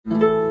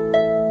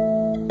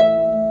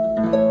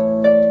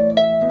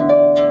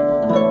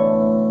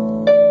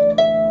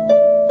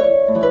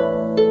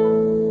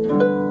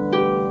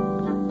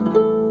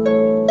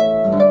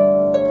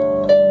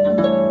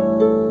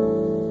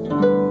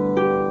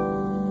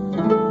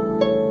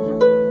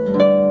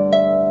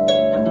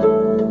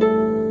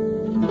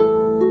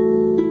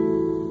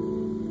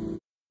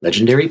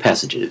Legendary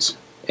Passages,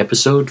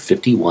 Episode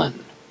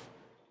 51,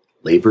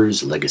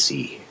 Labor's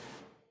Legacy.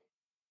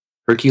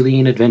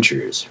 Herculean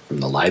Adventures from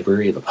the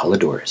Library of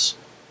Apollodorus.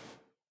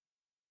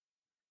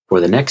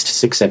 For the next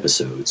 6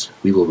 episodes,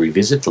 we will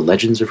revisit the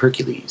legends of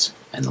Hercules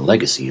and the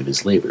legacy of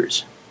his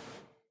labors.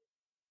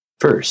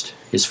 First,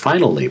 his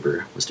final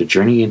labor was to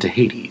journey into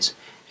Hades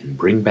and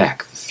bring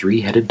back the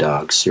 3-headed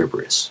dog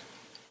Cerberus.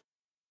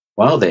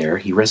 While there,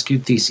 he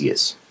rescued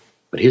Theseus,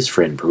 but his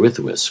friend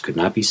Pirithous could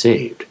not be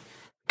saved,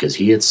 because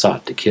he had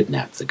sought to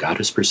kidnap the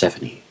goddess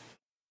Persephone.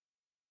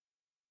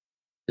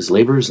 His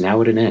labors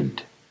now at an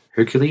end,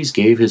 Hercules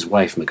gave his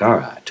wife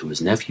Megara to his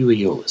nephew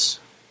Iolaus.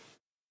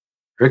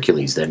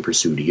 Hercules then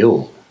pursued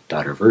Iole,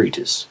 daughter of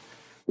Eurytus,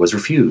 was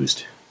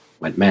refused,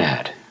 went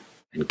mad,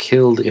 and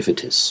killed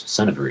Iphitus,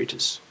 son of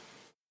Eurytus.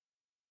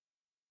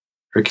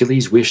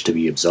 Hercules wished to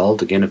be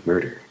absolved again of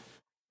murder,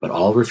 but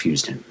all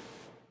refused him.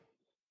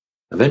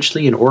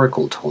 Eventually an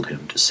oracle told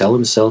him to sell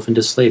himself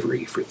into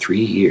slavery for 3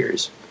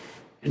 years,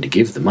 and to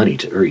give the money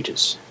to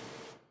Eurytus.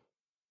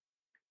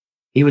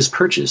 He was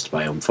purchased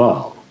by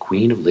Omphale,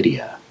 queen of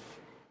Lydia,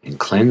 and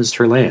cleansed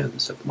her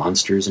lands of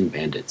monsters and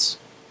bandits.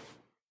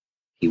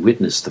 He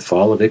witnessed the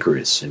fall of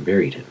Icarus and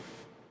buried him.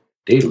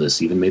 Daedalus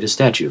even made a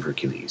statue of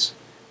Hercules,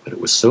 but it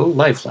was so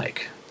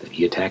lifelike that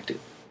he attacked it.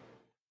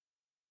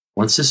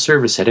 Once his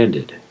service had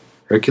ended,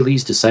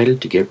 Hercules decided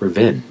to get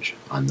revenge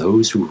on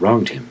those who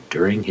wronged him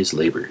during his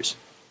labors.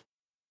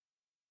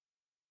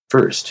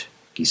 First,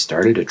 he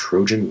started a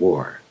Trojan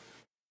war.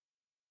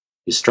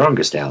 His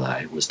strongest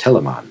ally was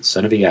Telamon,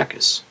 son of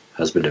Iacus,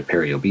 husband of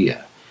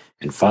Periobia,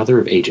 and father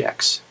of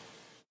Ajax.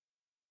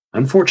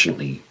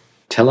 Unfortunately,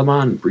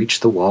 Telamon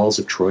breached the walls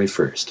of Troy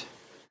first,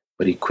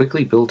 but he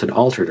quickly built an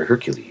altar to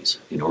Hercules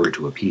in order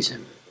to appease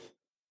him.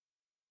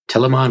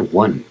 Telamon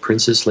won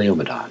Princess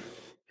Laomedon,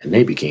 and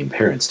they became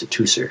parents to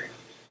Teucer.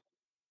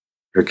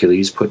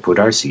 Hercules put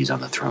Podarces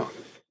on the throne,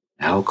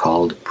 now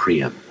called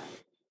Priam.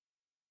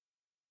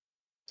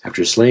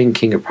 After slaying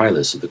King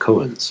Pirithous of the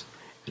Coans,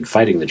 and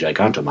fighting the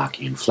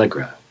Gigantomachy in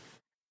Phlegra,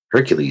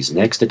 Hercules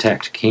next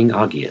attacked King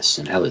Augeas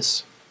in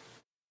Elis.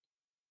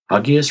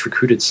 Augeas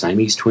recruited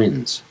Siamese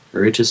twins,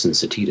 Eurytus and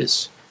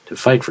Iphitus, to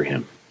fight for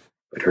him,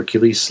 but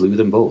Hercules slew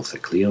them both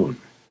at Cleone.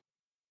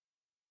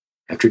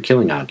 After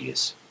killing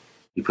Augeas,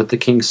 he put the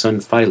king's son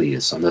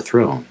Phyleus on the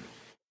throne,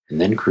 and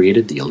then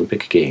created the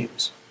Olympic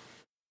Games.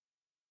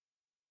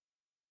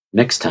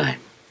 Next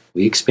time,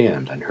 we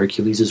expand on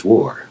Hercules'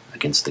 war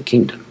against the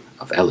kingdom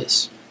of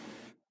Elis.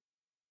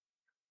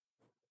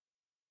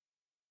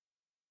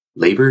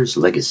 Labor's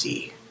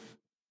Legacy,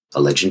 a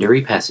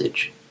legendary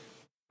passage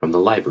from the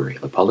Library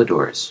of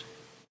Apollodorus,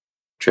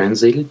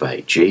 translated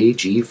by J.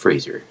 G.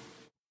 Fraser.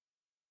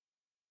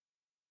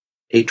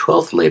 A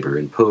 12th labor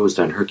imposed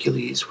on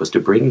Hercules was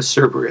to bring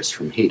Cerberus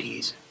from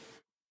Hades.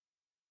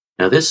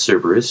 Now this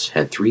Cerberus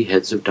had 3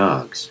 heads of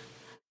dogs,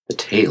 the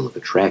tail of a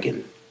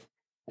dragon,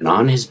 and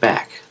on his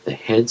back the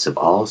heads of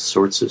all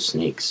sorts of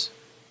snakes.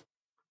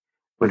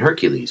 When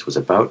Hercules was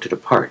about to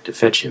depart to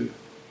fetch him,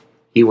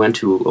 he went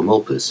to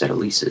Olympus at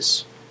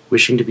Eleusis,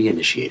 wishing to be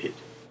initiated.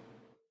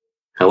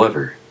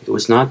 However, it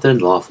was not then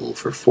lawful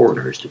for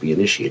foreigners to be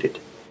initiated,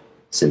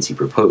 since he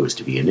proposed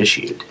to be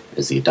initiated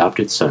as the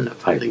adopted son of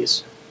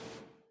Phyleus.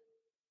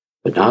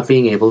 But not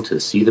being able to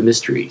see the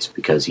mysteries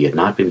because he had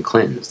not been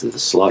cleansed of the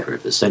slaughter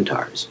of the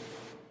centaurs,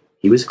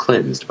 he was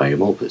cleansed by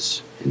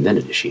Olympus and then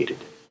initiated.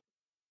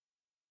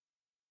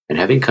 And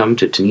having come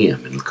to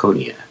Tinium in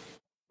Laconia,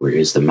 where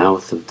is the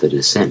mouth of the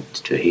descent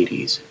to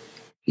Hades,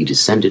 he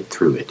descended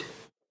through it.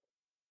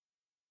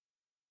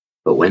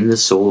 But when the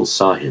souls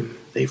saw him,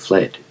 they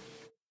fled,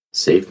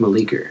 save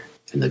Meleager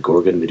and the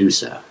Gorgon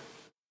Medusa.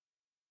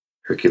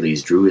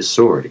 Hercules drew his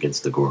sword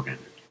against the Gorgon,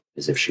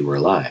 as if she were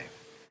alive,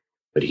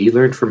 but he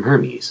learned from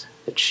Hermes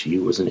that she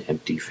was an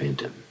empty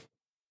phantom.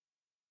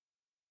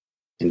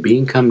 And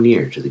being come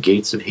near to the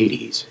gates of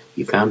Hades,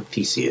 he found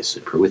Theseus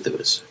and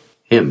Pirithous,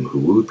 him who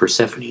wooed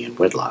Persephone in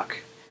wedlock,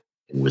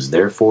 and was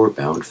therefore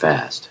bound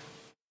fast.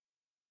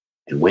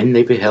 And when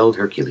they beheld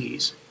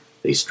Hercules,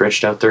 they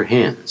stretched out their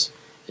hands,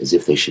 as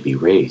if they should be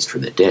raised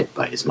from the dead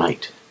by his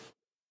might.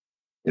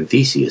 And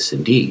Theseus,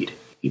 indeed,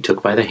 he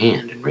took by the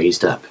hand and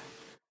raised up,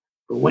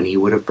 but when he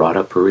would have brought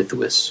up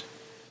Pirithous,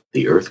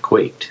 the earth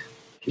quaked,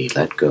 and he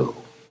let go.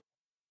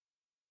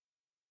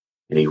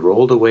 And he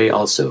rolled away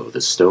also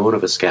the stone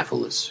of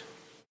Ascapholus,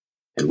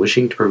 and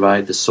wishing to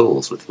provide the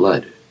souls with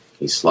blood,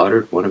 he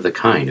slaughtered one of the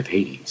kind of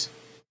Hades.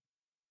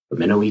 But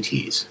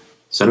Menoetes,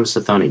 son of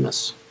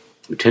Sithonimus,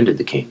 who tended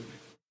the king,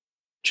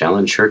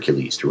 challenged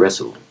Hercules to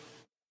wrestle,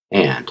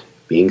 and,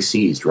 being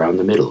seized round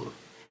the middle,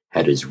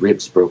 had his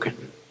ribs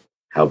broken,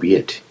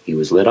 howbeit he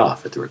was let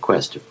off at the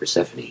request of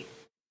Persephone.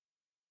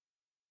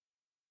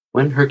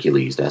 When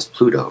Hercules asked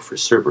Pluto for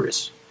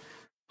Cerberus,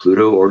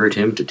 Pluto ordered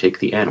him to take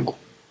the animal,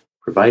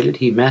 provided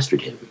he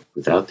mastered him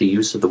without the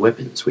use of the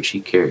weapons which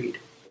he carried.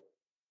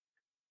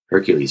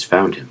 Hercules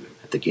found him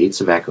at the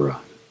gates of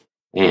Acheron,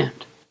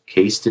 and,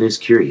 cased in his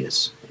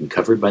cuirass and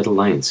covered by the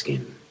lion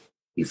skin,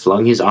 he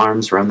flung his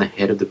arms round the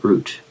head of the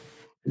brute,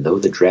 and though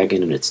the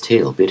dragon and its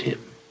tail bit him,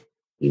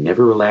 He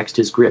never relaxed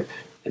his grip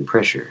and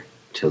pressure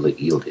till it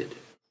yielded.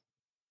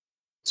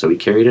 So he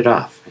carried it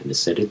off and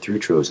descended through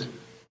Trozen.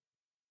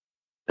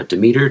 But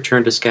Demeter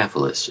turned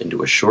Ascaphalus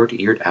into a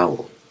short-eared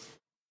owl,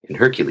 and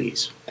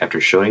Hercules,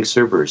 after showing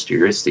Cerberus to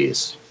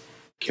Eurystheus,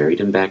 carried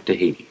him back to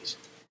Hades.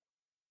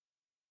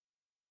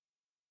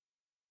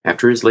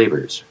 After his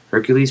labors,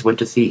 Hercules went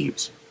to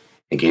Thebes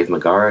and gave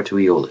Megara to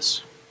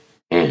Iolaus,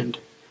 and,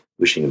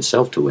 wishing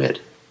himself to wed,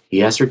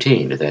 he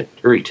ascertained that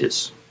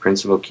Eurytus,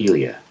 prince of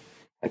Ochelia,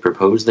 had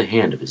proposed the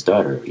hand of his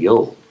daughter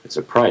Iole as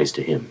a prize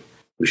to him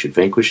who should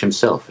vanquish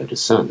himself and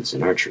his sons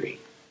in archery.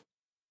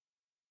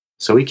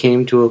 So he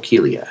came to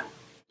Ochelia,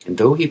 and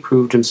though he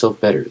proved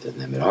himself better than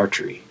them at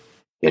archery,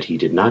 yet he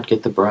did not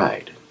get the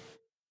bride.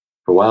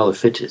 For while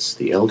Iphitus,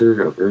 the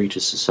elder of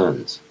Eurytus'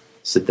 sons,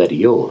 said that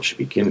Iole should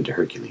be given to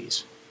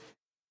Hercules,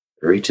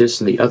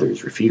 Eurytus and the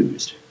others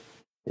refused,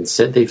 and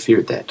said they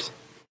feared that,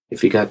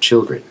 if he got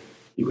children,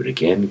 he would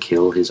again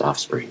kill his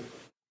offspring.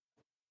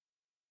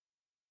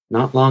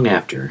 Not long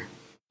after,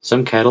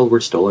 some cattle were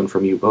stolen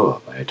from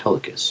Euboea by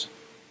Autolycus,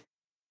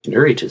 and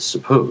Eurytus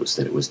supposed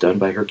that it was done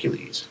by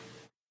Hercules.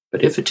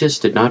 But Iphitus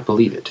did not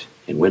believe it,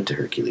 and went to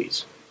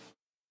Hercules.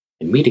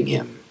 And meeting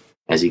him,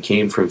 as he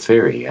came from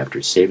Pheræ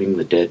after saving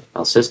the dead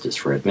Alcestis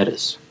for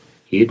Admetus,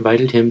 he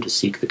invited him to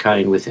seek the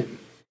kine with him.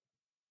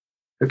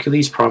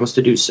 Hercules promised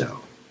to do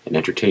so, and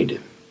entertained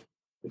him.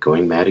 But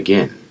going mad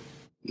again,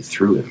 he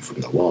threw him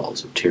from the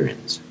walls of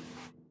Tiryns.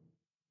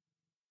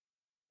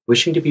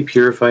 Wishing to be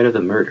purified of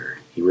the murder,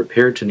 he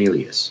repaired to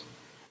Neleus,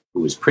 who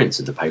was prince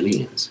of the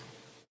Pylians.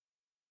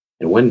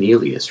 And when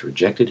Neleus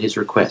rejected his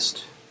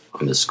request,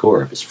 on the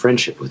score of his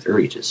friendship with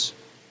Eurytus,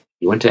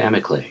 he went to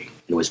Amyclae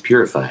and was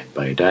purified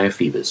by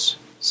Deiphobus,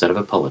 son of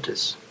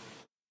Hippolytus.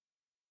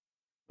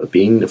 But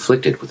being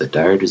afflicted with a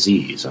dire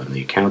disease on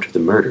the account of the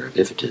murder of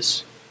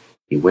Iphitus,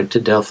 he went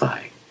to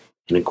Delphi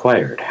and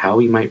inquired how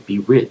he might be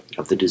rid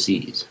of the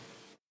disease.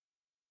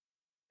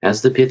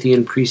 As the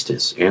Pythian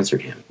priestess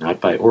answered him not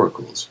by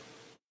oracles,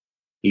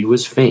 he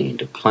was fain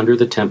to plunder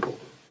the temple,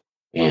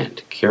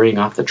 and, carrying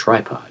off the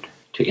tripod,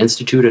 to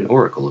institute an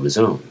oracle of his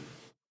own.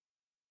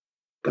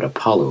 But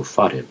Apollo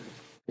fought him,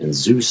 and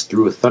Zeus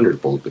threw a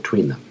thunderbolt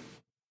between them.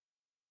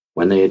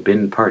 When they had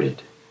been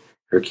parted,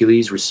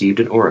 Hercules received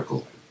an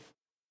oracle,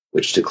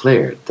 which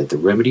declared that the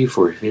remedy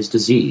for his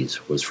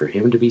disease was for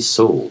him to be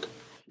sold,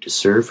 and to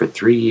serve for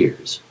 3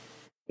 years,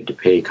 and to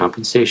pay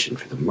compensation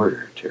for the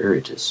murder to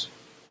Eurytus.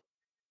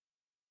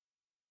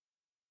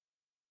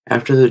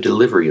 After the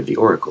delivery of the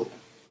oracle,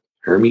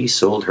 Hermes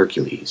sold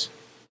Hercules,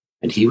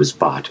 and he was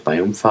bought by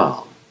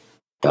Omphale,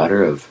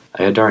 daughter of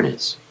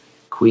Iodarnes,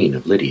 queen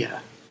of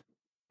Lydia,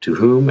 to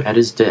whom at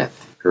his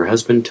death her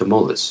husband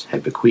Tmolus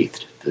had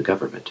bequeathed the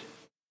government.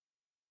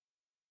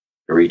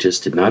 Eurytus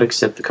did not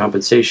accept the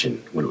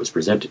compensation when it was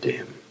presented to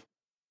him,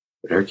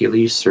 but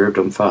Hercules served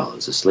Omphale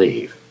as a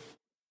slave,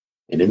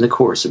 and in the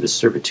course of his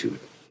servitude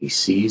he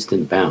seized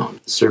and bound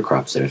the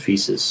Cercops at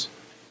Ephesus.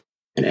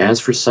 And as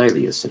for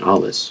Silius and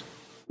Iolaus,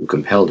 who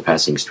compelled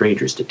passing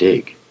strangers to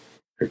dig,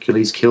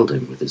 Hercules killed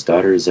him with his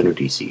daughter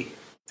Zenodice,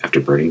 after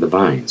burning the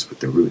vines with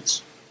their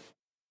roots.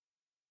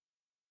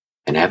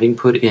 And having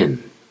put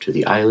in to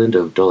the island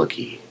of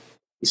Doloche,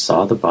 he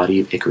saw the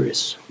body of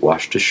Icarus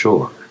washed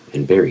ashore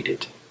and buried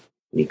it,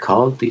 and he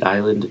called the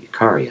island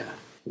Icaria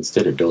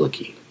instead of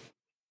Doloche.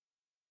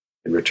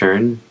 In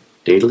return,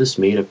 Daedalus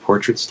made a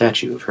portrait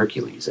statue of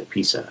Hercules at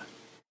Pisa,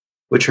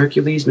 which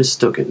Hercules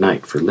mistook at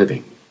night for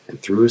living,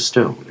 and threw a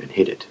stone and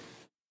hid it.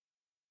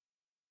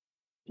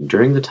 And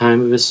during the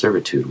time of his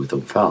servitude with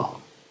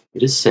Omphale,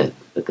 it is said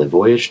that the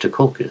voyage to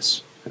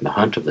Colchis and the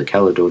hunt of the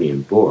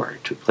Caledonian boar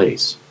took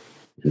place,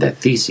 and that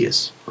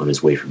Theseus, on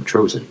his way from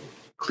Trozen,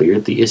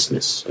 cleared the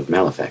isthmus of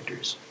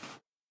malefactors.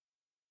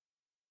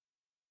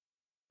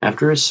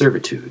 After his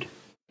servitude,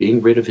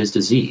 being rid of his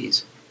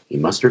disease, he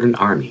mustered an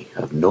army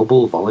of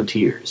noble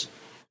volunteers,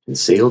 and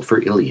sailed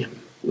for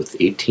Ilium with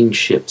 18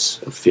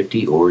 ships of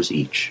 50 oars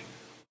each.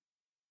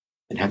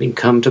 And having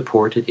come to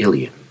port at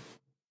Ilium,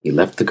 he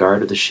left the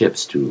guard of the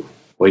ships to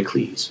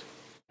Oicles,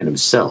 and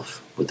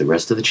himself, with the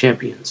rest of the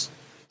champions,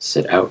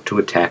 set out to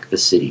attack the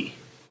city.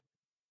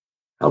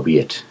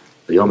 Howbeit,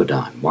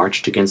 Laomedon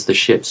marched against the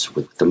ships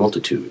with the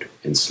multitude,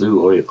 and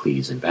slew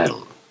Oicles in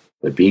battle.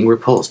 But being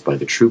repulsed by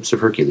the troops of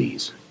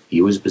Hercules,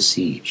 he was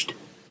besieged.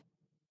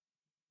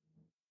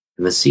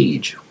 In the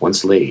siege,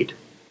 once laid,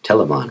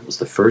 Telamon was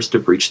the first to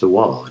breach the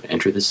wall and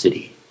enter the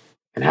city,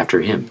 and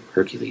after him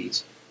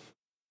Hercules.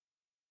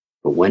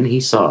 But when he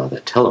saw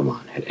that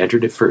Telamon had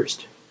entered it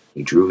first,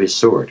 he drew his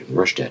sword and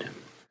rushed at him,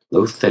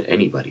 loath that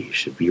anybody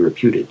should be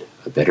reputed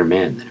a better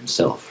man than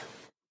himself.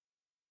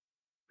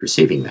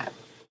 Perceiving that,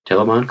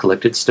 Telamon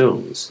collected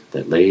stones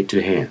that lay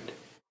to hand,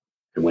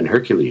 and when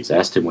Hercules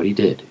asked him what he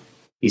did,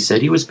 he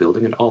said he was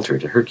building an altar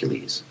to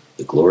Hercules,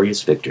 the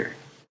glorious victor.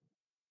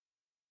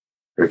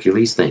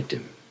 Hercules thanked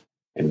him,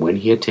 and when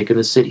he had taken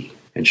the city,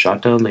 and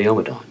shot down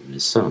Laomedon and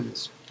his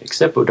sons,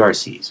 except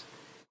Odarces,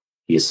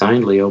 he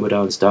assigned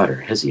Laomedon's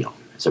daughter Hesione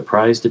as a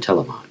prize to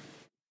Telamon,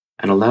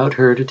 and allowed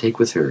her to take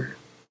with her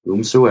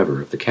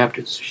whomsoever of the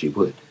captives she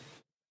would.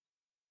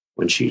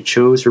 When she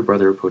chose her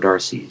brother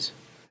Podarces,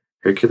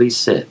 Hercules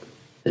said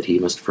that he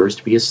must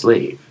first be a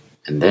slave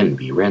and then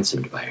be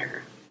ransomed by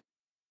her.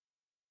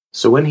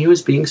 So when he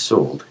was being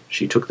sold,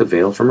 she took the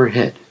veil from her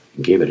head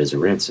and gave it as a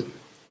ransom.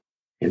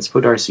 Hence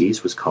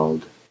Podarces was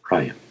called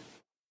Priam.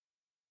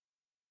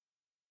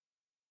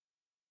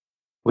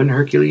 When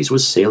Hercules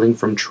was sailing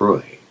from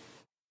Troy,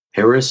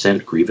 Hera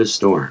sent grievous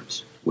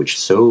storms, which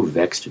so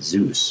vexed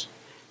Zeus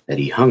that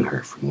he hung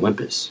her from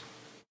Olympus.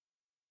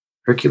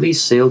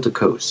 Hercules sailed to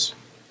Kos,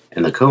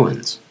 and the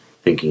Coans,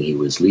 thinking he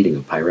was leading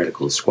a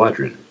piratical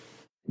squadron,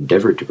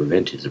 endeavored to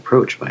prevent his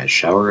approach by a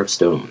shower of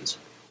stones.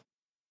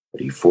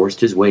 But he forced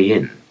his way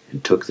in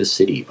and took the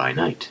city by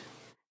night,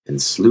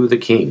 and slew the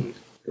king,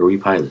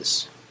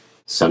 Eurypylus,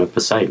 son of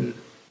Poseidon,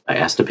 by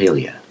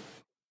Astypalaea.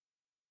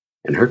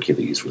 And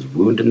Hercules was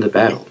wounded in the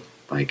battle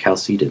by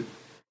Chalcedon,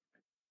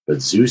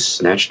 but Zeus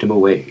snatched him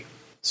away,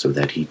 so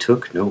that he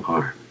took no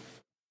harm.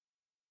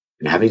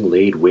 And having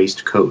laid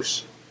waste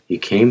Kos, he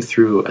came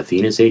through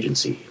Athena's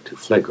agency to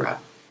Phlegra,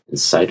 and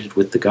sided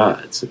with the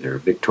gods in their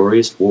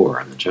victorious war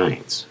on the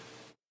giants.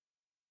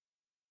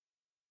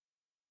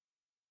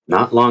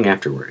 Not long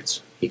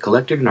afterwards, he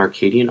collected an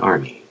Arcadian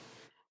army,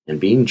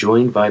 and being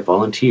joined by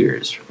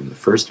volunteers from the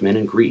first men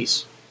in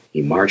Greece,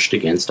 he marched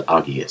against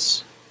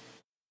Augeas.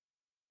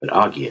 But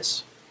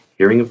Augeas,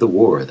 hearing of the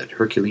war that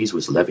Hercules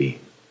was levying,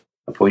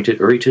 appointed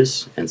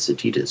Eurytus and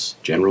Iphitus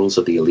generals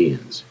of the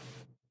Eleans.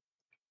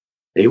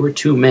 They were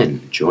two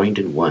men joined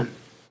in one,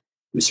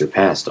 who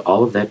surpassed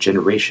all of that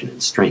generation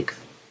in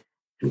strength,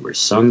 and were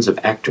sons of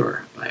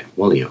Actor by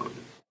Molion,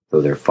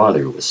 though their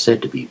father was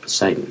said to be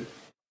Poseidon.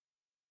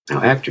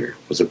 Now Actor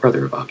was a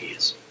brother of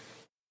Augeas.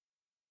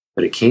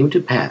 But it came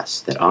to pass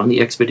that on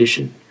the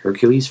expedition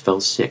Hercules fell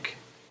sick,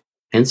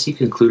 hence he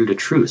concluded a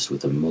truce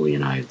with the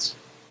Molionides.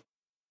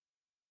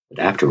 But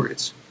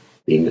afterwards,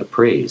 being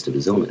appraised of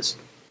his illness,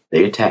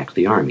 they attacked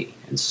the army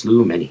and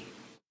slew many.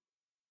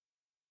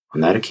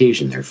 On that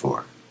occasion,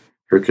 therefore,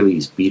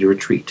 Hercules beat a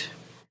retreat.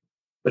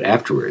 But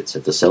afterwards,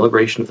 at the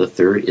celebration of the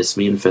third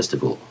Isthmian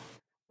festival,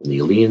 when the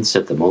Eleans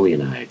set the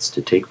Molionides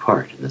to take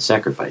part in the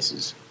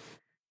sacrifices,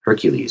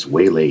 Hercules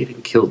waylaid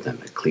and killed them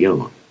at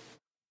Cleone,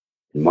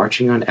 and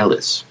marching on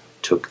Elis,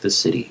 took the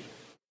city.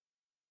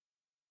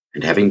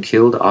 And having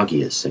killed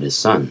Augeas and his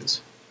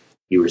sons,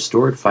 he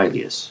restored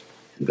Phyleus,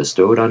 and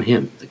bestowed on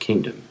him the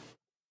kingdom.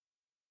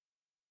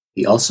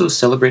 He also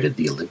celebrated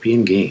the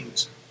Olympian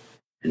Games,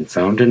 and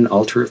founded an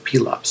altar of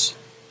Pelops,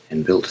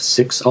 and built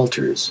 6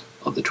 altars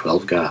of the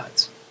 12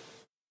 gods.